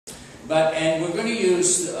And we're going to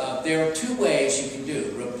use, there are two ways you can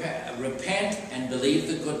do. Repent and believe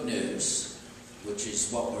the good news, which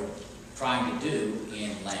is what we're trying to do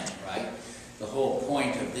in Lent, right? The whole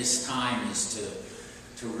point of this time is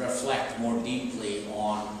to reflect more deeply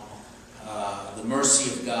on the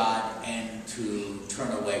mercy of God and to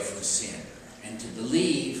turn away from sin. And to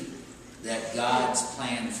believe that God's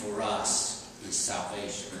plan for us is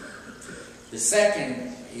salvation. The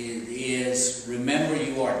second is remember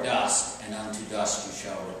you are dust, and unto dust you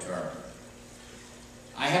shall return.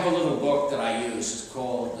 I have a little book that I use. It's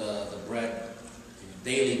called The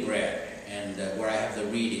Daily Bread, and where I have the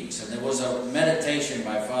readings. And there was a meditation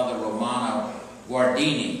by Father Romano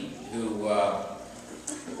Guardini, who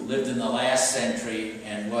lived in the last century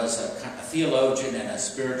and was a theologian and a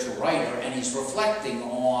spiritual writer, and he's reflecting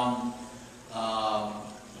on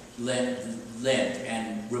Lent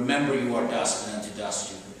and remember you are dust, and unto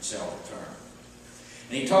dust you shall return.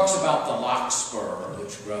 And he talks about the larkspur,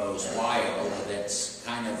 which grows wild, that's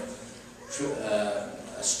kind of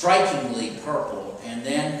strikingly purple, and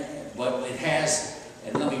then, but it has,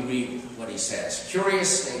 and let me read what he says.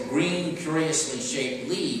 Green, curiously shaped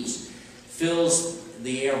leaves fills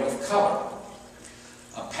the air with color.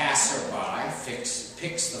 A passerby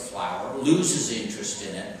picks the flower, loses interest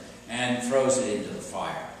in it, and throws it into the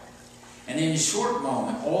fire. And in a short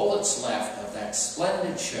moment, all that's left of that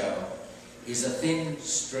splendid show is a thin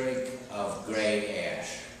streak of gray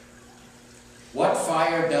ash. What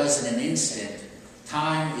fire does in an instant,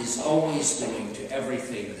 time is always doing to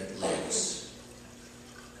everything that lives.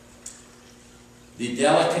 The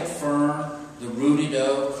delicate fern, the rooted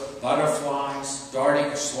oak, butterflies,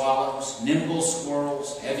 darting swallows, nimble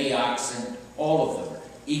squirrels, heavy oxen, all of them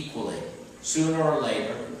equally, sooner or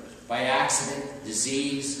later, by accident,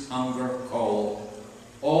 disease, hunger, cold,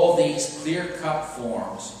 all these clear-cut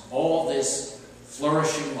forms, all this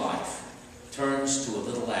flourishing life turns to a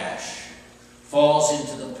little ash, falls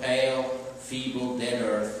into the pale, feeble, dead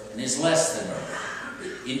earth, and is less than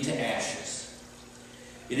earth, into ashes.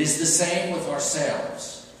 It is the same with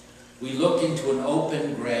ourselves. We look into an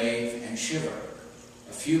open grave and shiver,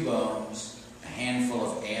 a few bones, a handful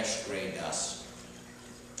of ash-gray dust.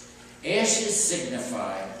 Ashes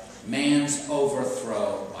signify man's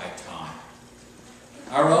overthrow by time.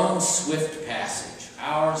 Our own swift passage,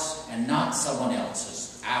 ours and not someone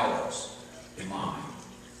else's, ours, mine.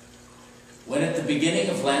 When at the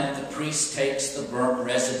beginning of Lent the priest takes the burnt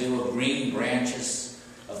residue of green branches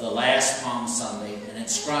of the last Palm Sunday and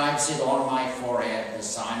inscribes it on my forehead, the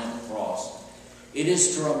sign of the cross, it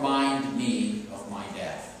is to remind me of my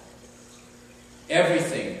death.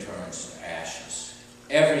 Everything turns to ashes,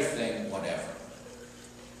 everything whatever.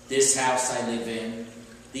 This house I live in,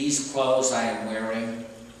 these clothes I am wearing,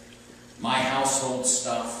 my household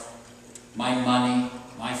stuff, my money,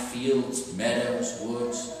 my fields, meadows,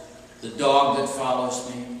 woods, the dog that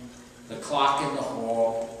follows me, the clock in the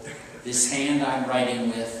hall, this hand I'm writing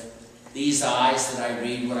with, these eyes that I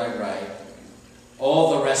read what I write,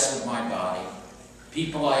 all the rest of my body,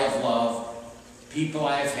 people I have loved, people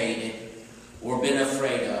I have hated or been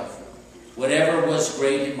afraid of, whatever was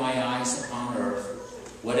great in my eyes upon earth,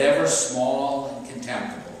 whatever small and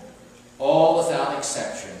contemptible, all without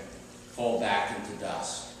exception, fall back into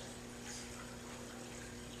dust.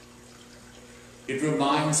 It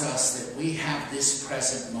reminds us that we have this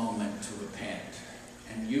present moment to repent,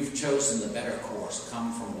 and you've chosen the better course,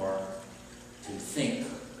 come from work, to think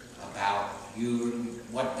about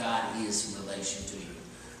what God is in relation to you.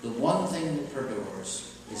 The one thing that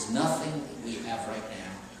perdures is nothing that we have right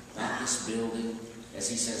now, not this building, as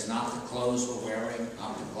he says, not the clothes we're wearing,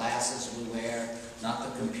 not the glasses we wear, not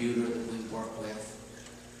the computer that we work with.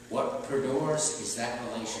 What perdures is that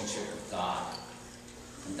relationship with God.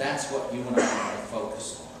 And that's what you and I are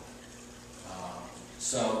focused on.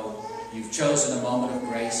 So you've chosen a moment of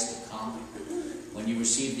grace to come. When you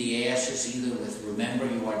receive the ashes, either with remember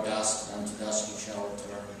you are dust, and unto dust you shall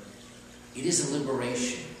return. It is a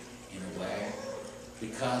liberation in a way,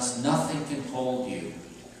 because nothing can hold you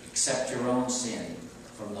except your own sin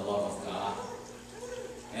from the love of God.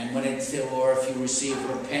 And when if you receive,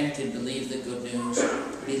 repent and believe the good news,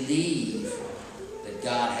 believe that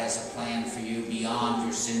God has a plan for you beyond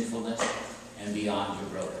your sinfulness and beyond your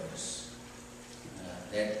brokenness.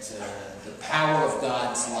 That the power of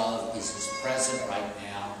God's love is as present right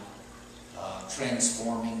now,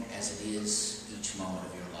 transforming as it is each moment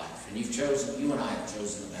of your life. And you and I have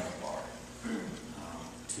chosen the better part,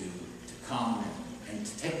 to come and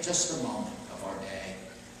to take just a moment of our day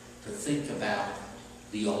to think about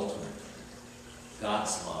the ultimate,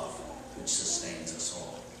 God's love, which sustains us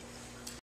all.